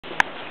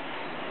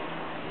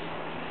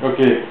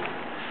Okay.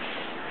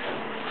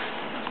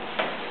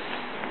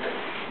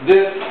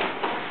 This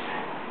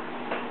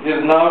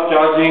is now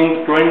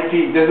charging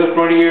 20, this is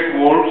 28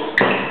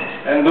 volts,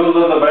 and those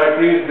are the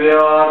batteries. There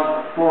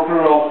are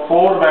total of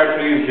 4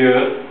 batteries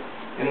here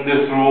in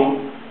this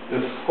room.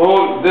 This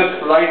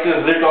light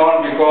is lit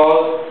on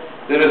because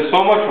there is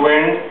so much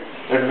wind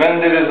that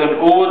when there is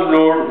an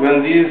overload,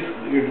 when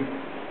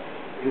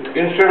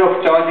instead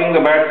of charging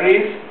the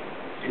batteries,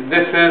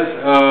 this is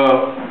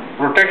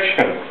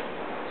protection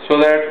so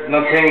that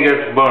nothing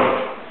gets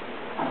burnt.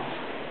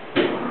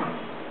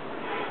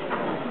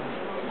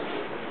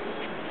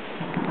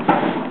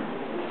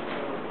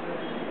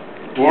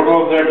 What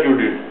was that you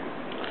did?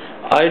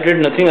 I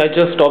did nothing. I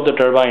just stopped the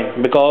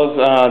turbine because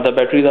the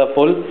batteries are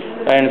full,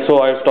 and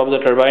so I stopped the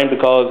turbine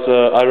because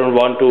I don't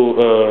want to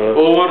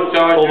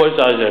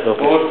overcharge it.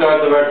 Okay.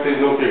 Overcharge the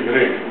batteries. Okay,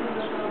 great,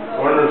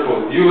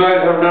 wonderful. You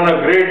guys have done a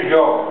great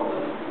job,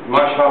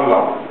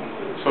 mashallah.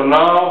 So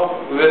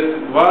now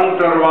with 1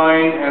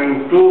 turbine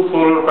and 2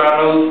 solar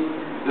panels,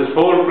 this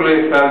whole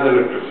place has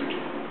electricity.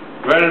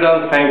 Well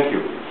done. Thank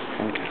you.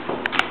 Thank you.